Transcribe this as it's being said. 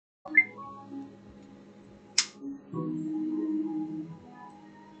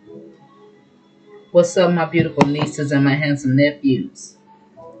What's up, my beautiful nieces and my handsome nephews?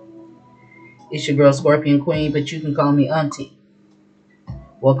 It's your girl, Scorpion Queen, but you can call me Auntie.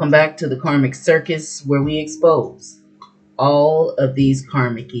 Welcome back to the Karmic Circus, where we expose all of these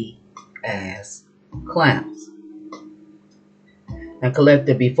karmic-y ass clowns. Now,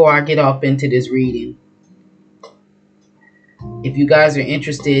 collective, before I get off into this reading, if you guys are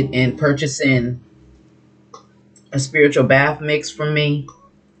interested in purchasing a spiritual bath mix from me,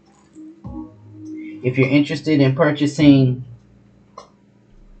 if you're interested in purchasing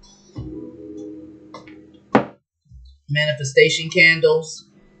manifestation candles,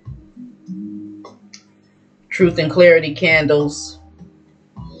 truth and clarity candles,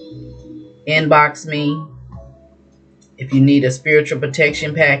 inbox me. If you need a spiritual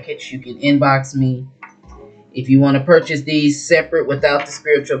protection package, you can inbox me. If you want to purchase these separate without the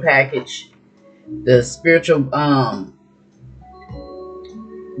spiritual package, the spiritual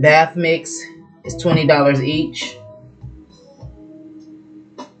bath mix is $20 each.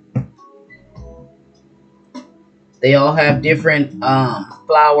 They all have different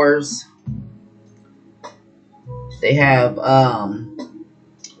flowers. They have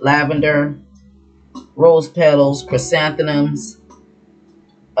lavender, rose petals, chrysanthemums,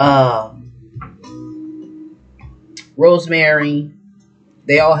 rosemary.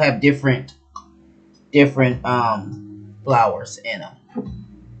 They all have different flowers in them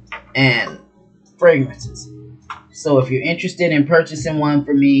and fragrances. So if you're interested in purchasing one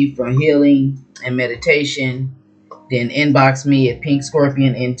for me for healing and meditation, then inbox me at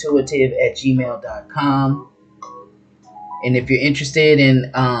pinkscorpionintuitive@gmail.com. And if you're interested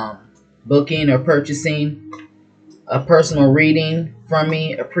in booking or purchasing a personal reading from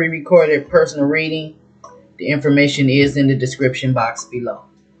me, a pre-recorded personal reading, the information is in the description box below.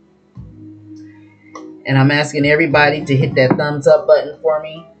 And I'm asking everybody to hit that thumbs up button for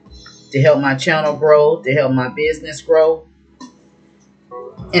me to help my channel grow, to help my business grow.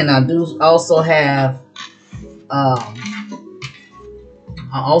 And I do also have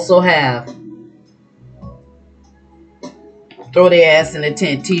throw their ass in the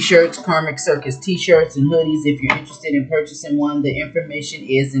tent t-shirts, Karmic Circus t-shirts and hoodies. If you're interested in purchasing one, the information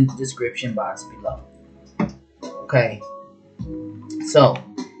is in the description box below. Okay, so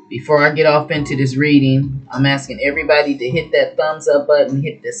before I get off into this reading, I'm asking everybody to hit that thumbs up button,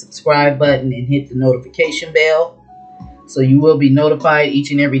 hit the subscribe button, and hit the notification bell, so you will be notified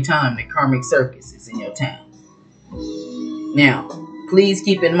each and every time the Karmic Circus is in your town. Now, please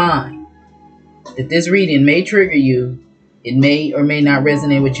keep in mind that this reading may trigger you. It may or may not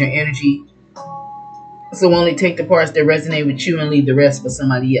resonate with your energy. So only take the parts that resonate with you and leave the rest for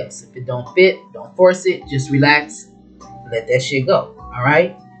somebody else. If it don't fit, don't force it. Just relax. Let that shit go.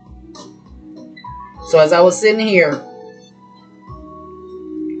 Alright? So as I was sitting here,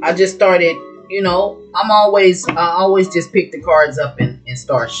 I just started, I always just pick the cards up and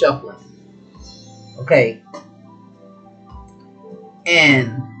start shuffling. Okay.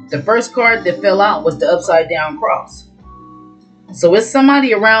 And the first card that fell out was the upside down cross. So it's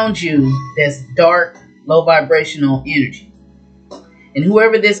somebody around you that's dark, low vibrational energy. And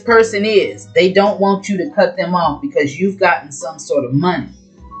whoever this person is, they don't want you to cut them off because you've gotten some sort of money.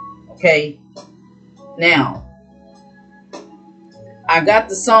 Okay? Now, I got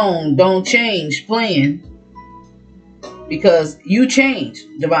the song Don't Change playing because you changed,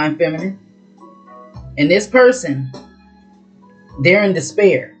 Divine Feminine. And this person, they're in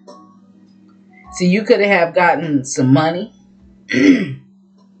despair. See, you could have gotten some money.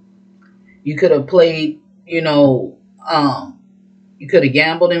 You could have played, you could have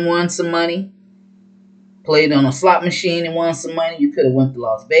gambled and won some money. Played on a slot machine and won some money. You could have went to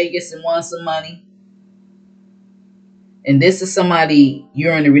Las Vegas and won some money. And this is somebody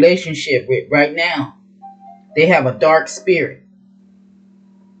you're in a relationship with right now. They have a dark spirit.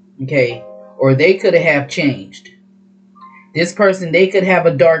 Okay? Or they could have changed. This person, they could have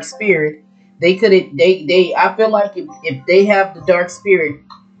a dark spirit. I feel like if they have the dark spirit,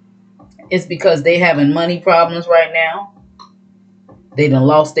 it's because they having money problems right now. They done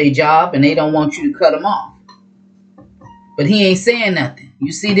lost their job and they don't want you to cut them off. But he ain't saying nothing.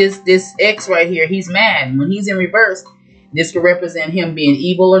 You see this X right here, he's mad. And when he's in reverse, this could represent him being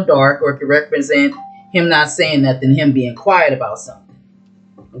evil or dark, or it could represent him not saying nothing, him being quiet about something.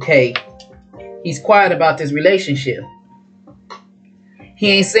 Okay? He's quiet about this relationship.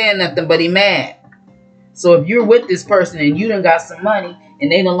 He ain't saying nothing, but he mad. So if you're with this person and you done got some money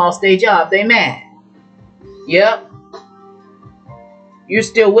and they done lost their job, they mad. Yep. You're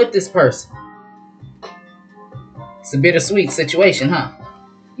still with this person. It's a bittersweet situation, huh?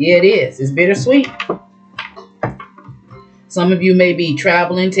 Yeah, it is. It's bittersweet. Some of you may be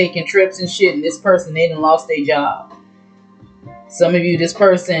traveling, taking trips and shit, and this person, they done lost their job. Some of you, this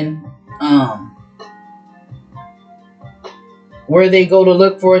person, where they go to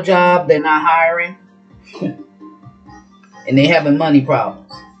look for a job, they're not hiring. And they having money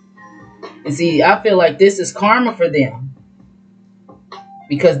problems. And see, I feel like this is karma for them.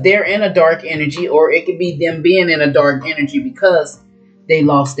 Because they're in a dark energy, or it could be them being in a dark energy because they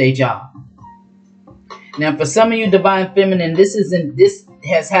lost their job. Now, for some of you, Divine Feminine, this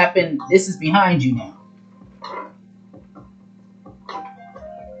has happened. This is behind you now.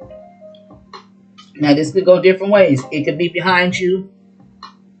 Now, this could go different ways. It could be behind you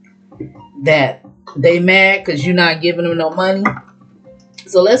that they mad because you're not giving them no money.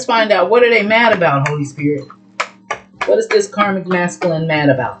 So let's find out, what are they mad about, Holy Spirit? What is this karmic masculine mad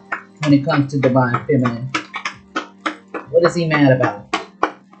about when it comes to Divine Feminine? What is he mad about?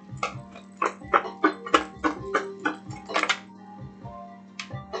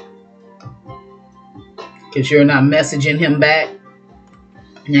 Because you're not messaging him back.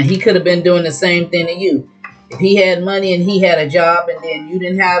 Now, he could have been doing the same thing to you. If he had money and he had a job and then you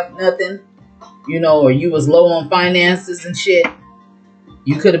didn't have nothing, you know, or you was low on finances and shit,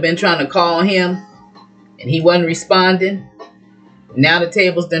 you could have been trying to call him and he wasn't responding. Now the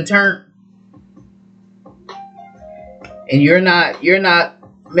tables done turned. And you're not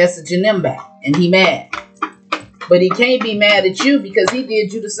messaging them back. And he mad. But he can't be mad at you because he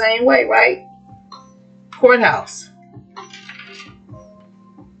did you the same way, right? Courthouse.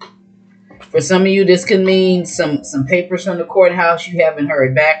 For some of you, this could mean some papers from the courthouse you haven't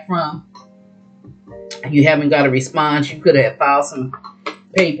heard back from. You haven't got a response. You could have filed some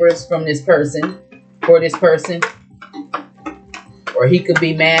papers from this person, for this person. Or he could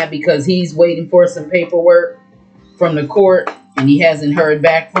be mad because he's waiting for some paperwork from the court and he hasn't heard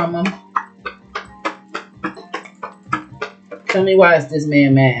back from them. Tell me, why is this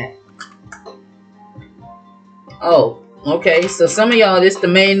man mad? Oh, okay. So some of y'all, this the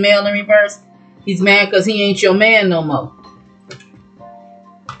main male in reverse. He's mad because he ain't your man no more.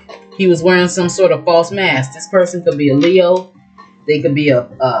 He was wearing some sort of false mask. This person could be a Leo. They could be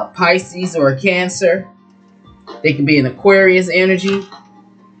a Pisces or a Cancer. They could be an Aquarius energy.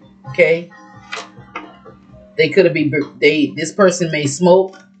 Okay. They could be. This person may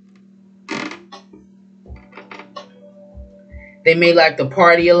smoke. They may like to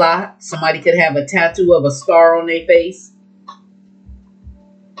party a lot. Somebody could have a tattoo of a star on their face.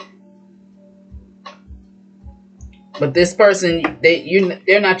 But this person,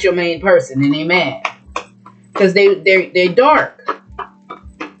 they're not your main person, and they mad because they're dark.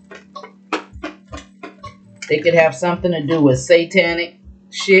 They could have something to do with satanic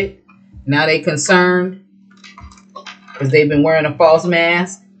shit. Now they concerned because they've been wearing a false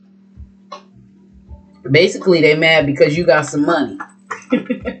mask. Basically, they mad because you got some money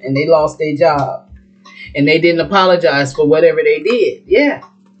and they lost their job and they didn't apologize for whatever they did. Yeah.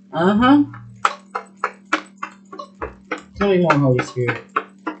 Tell me more, Holy Spirit.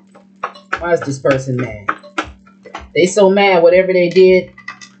 Why is this person mad? They so mad, whatever they did,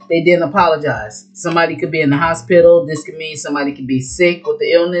 they didn't apologize. Somebody could be in the hospital. This could mean somebody could be sick with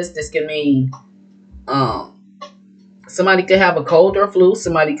the illness. This could mean somebody could have a cold or flu.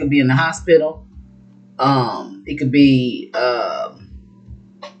 Somebody could be in the hospital. It could be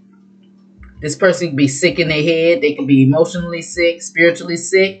this person could be sick in their head. They could be emotionally sick, spiritually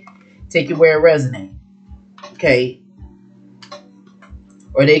sick. Take it where it resonates. Okay.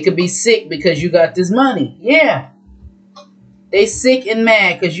 Or they could be sick because you got this money. Yeah. They sick and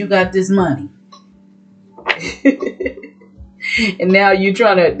mad because you got this money. And now you're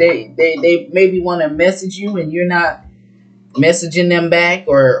trying to, they maybe want to message you and you're not messaging them back,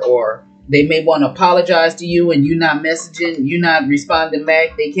 or they may want to apologize to you and you're not messaging, you're not responding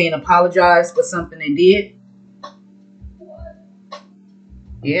back. They can't apologize for something they did.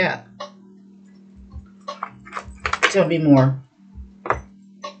 Yeah. Tell me more.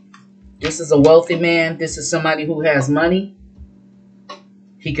 This is a wealthy man. This is somebody who has money.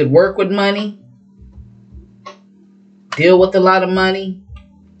 He could work with money. Deal with a lot of money.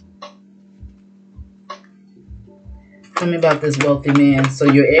 Tell me about this wealthy man. So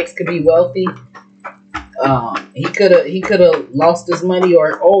your ex could be wealthy. He could have lost his money,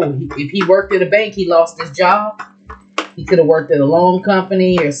 or if he worked at a bank, he lost his job. He could have worked at a loan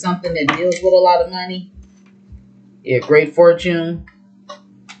company or something that deals with a lot of money. Yeah, great fortune.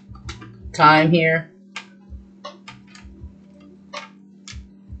 Time here.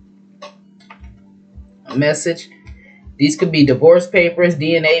 A message. These could be divorce papers,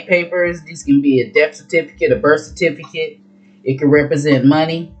 DNA papers. These can be a death certificate, a birth certificate. It could represent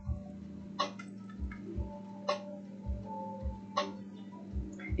money.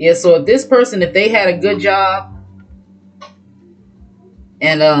 Yeah, so if this person, if they had a good job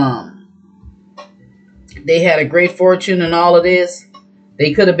and they had a great fortune and all of this,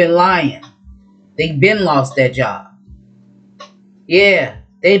 they could have been lying. They've been lost that job. Yeah,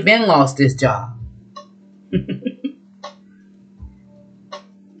 they've been lost this job.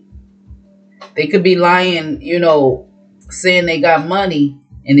 They could be lying, you know, saying they got money.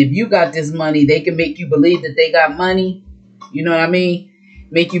 And if you got this money, they can make you believe that they got money. You know what I mean?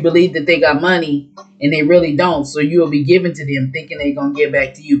 Make you believe that they got money and they really don't. So you'll be giving to them thinking they're going to get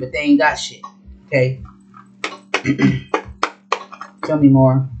back to you, but they ain't got shit. Okay? Tell me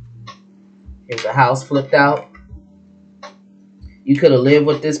more. Here's a house flipped out. You could have lived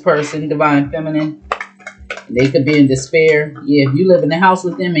with this person, Divine Feminine. They could be in despair. Yeah, if you live in the house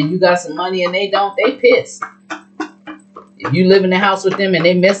with them and you got some money and they don't, they pissed. If you live in the house with them and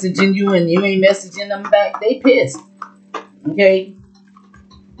they messaging you and you ain't messaging them back, they pissed. Okay?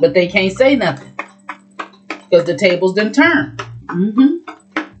 But they can't say nothing. Because the tables done turned.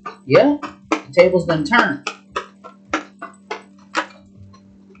 Yeah, the tables done turned.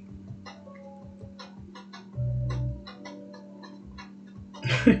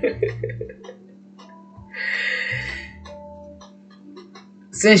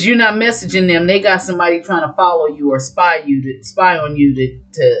 Since you're not messaging them, they got somebody trying to follow you or spy on you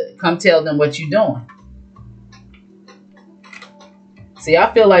to come tell them what you're doing. See,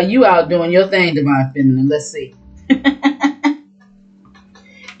 I feel like you out doing your thing, Divine Feminine. Let's see.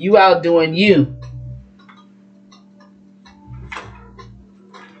 You out doing you.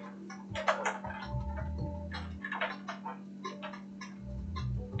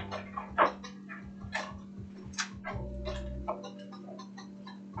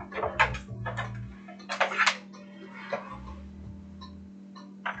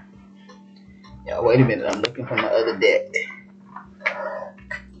 Yeah, wait a minute. I'm looking for my other deck.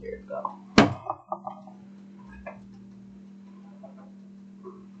 Here we go.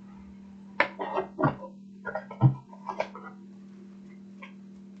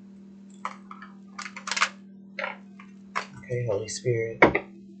 Okay, Holy Spirit.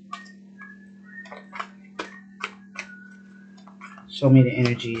 Show me the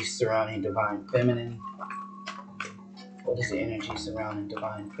energy surrounding Divine Feminine. What is the energy surrounding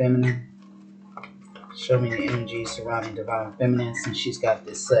Divine Feminine? Show me the energy surrounding Divine Feminine since she's got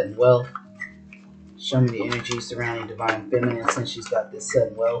this sudden wealth. Show me the energy surrounding Divine Feminine since she's got this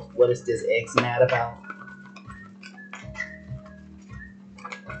sudden wealth. What is this ex mad about?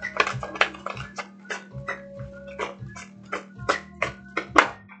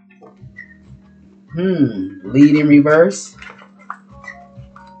 Lead in reverse.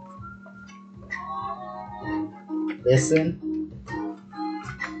 Listen.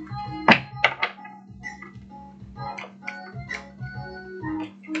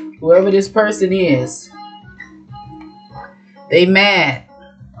 Whoever this person is, they mad.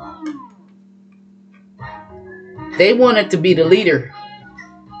 They wanted to be the leader.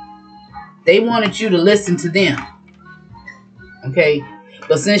 They wanted you to listen to them. Okay?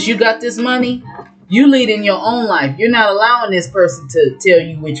 But since you got this money, you lead in your own life. You're not allowing this person to tell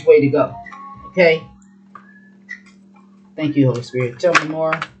you which way to go. Okay? Thank you, Holy Spirit. Tell me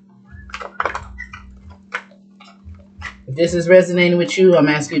more. If this is resonating with you, I'm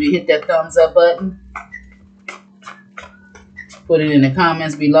asking you to hit that thumbs up button. Put it in the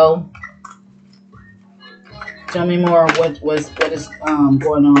comments below. Tell me more. What is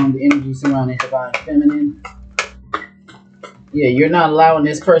going on? The energy surrounding Divine Feminine. Yeah, you're not allowing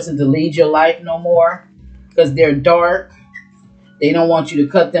this person to lead your life no more because they're dark. They don't want you to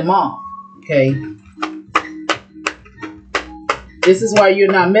cut them off. Okay. This is why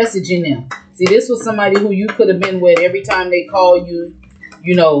you're not messaging them. See, this was somebody who you could have been with every time they call you.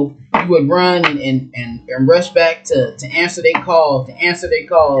 You know, you would run and rush back to answer their call,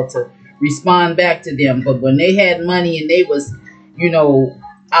 to respond back to them. But when they had money and they was, you know,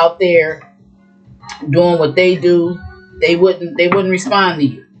 out there doing what they do, they wouldn't respond to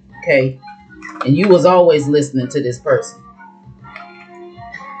you. Okay? And you was always listening to this person.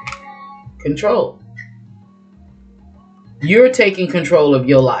 Control. You're taking control of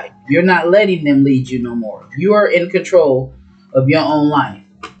your life. You're not letting them lead you no more. You are in control of your own life.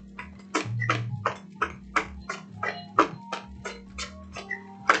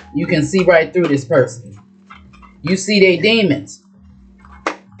 You can see right through this person. You see their demons.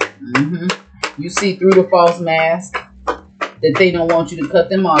 You see through the false mask that they don't want you to cut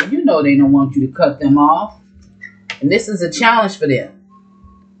them off. You know they don't want you to cut them off. And this is a challenge for them.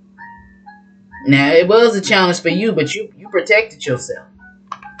 Now, it was a challenge for you, but you protected yourself.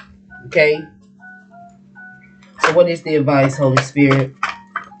 Okay? So what is the advice, Holy Spirit?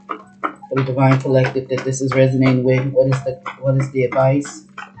 For the divine collective that this is resonating with, what is the advice?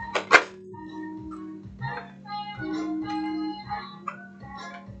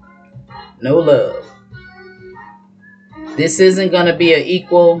 No love. This isn't going to be an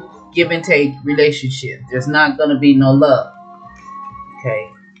equal give and take relationship. There's not going to be no love. Okay.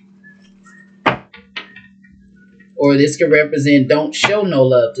 Or this could represent don't show no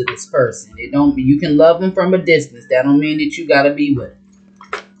love to this person. You can love them from a distance. That don't mean that you got to be with them.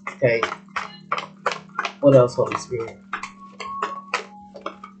 Okay. What else, Holy Spirit?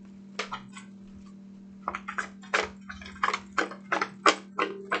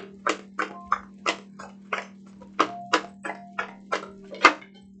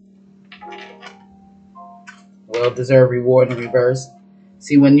 Well-deserved reward in reverse.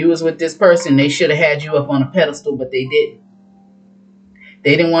 See, when you was with this person, they should have had you up on a pedestal, but they didn't.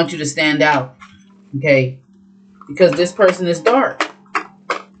 They didn't want you to stand out. Okay? Because this person is dark.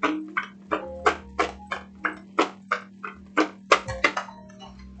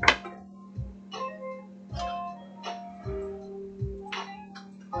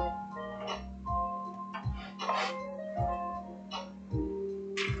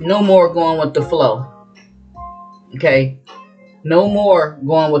 No more going with the flow. Okay? No more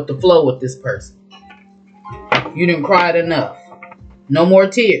going with the flow with this person. You didn't cry enough. No more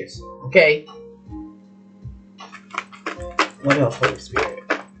tears. Okay? What else, Holy Spirit?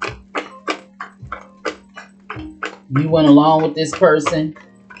 You went along with this person.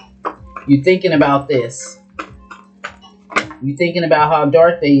 You're thinking about this. You're thinking about how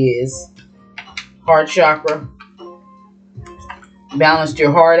dark they is. Heart chakra. Balanced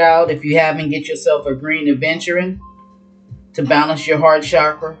your heart out. If you haven't, get yourself a green adventuring to balance your heart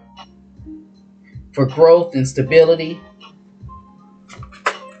chakra for growth and stability.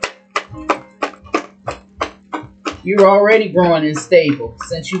 You're already growing and stable.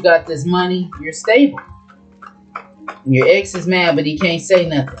 Since you got this money, you're stable. And your ex is mad, but he can't say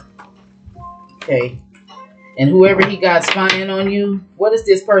nothing. Okay. And whoever he got spying on you, what is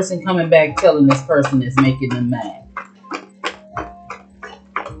this person coming back telling this person that's making them mad?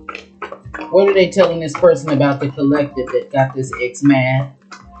 What are they telling this person about the collective that got this ex mad?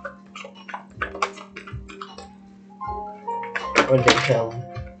 What are they telling?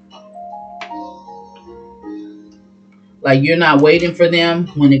 Like you're not waiting for them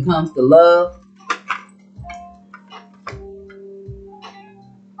when it comes to love.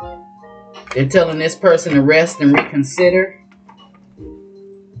 They're telling this person to rest and reconsider.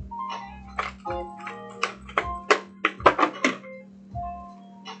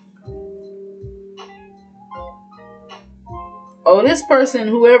 Oh, this person,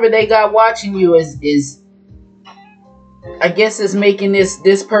 whoever they got watching you is I guess is making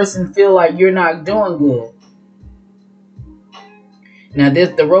this person feel like you're not doing good. Now,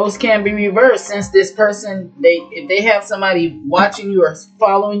 the roles can be reversed since this person, if they have somebody watching you or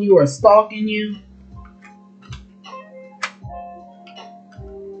following you or stalking you,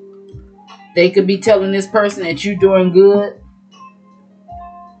 they could be telling this person that you're doing good.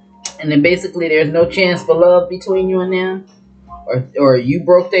 And then basically there's no chance for love between you and them. Or you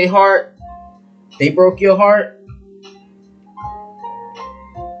broke their heart. They broke your heart.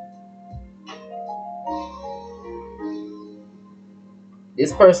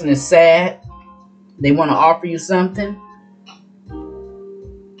 This person is sad. They want to offer you something.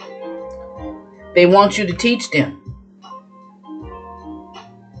 They want you to teach them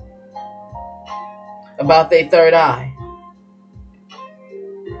about their third eye.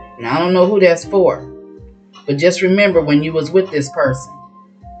 Now, I don't know who that's for. But just remember, when you was with this person,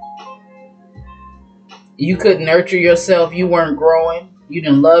 you couldn't nurture yourself. You weren't growing. You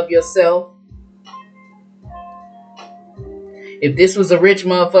didn't love yourself. If this was a rich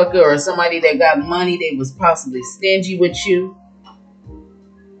motherfucker or somebody that got money, they was possibly stingy with you.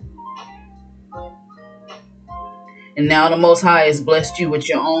 And now the Most High has blessed you with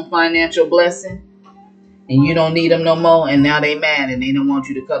your own financial blessing. And you don't need them no more. And now they mad and they don't want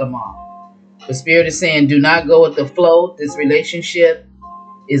you to cut them off. The Spirit is saying, do not go with the flow. This relationship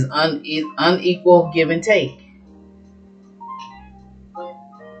is unequal give and take.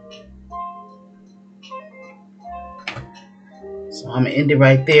 So I'm going to end it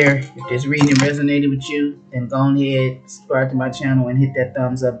right there. If this reading resonated with you, then go ahead, subscribe to my channel and hit that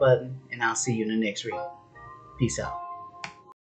thumbs up button. And I'll see you in the next reading. Peace out.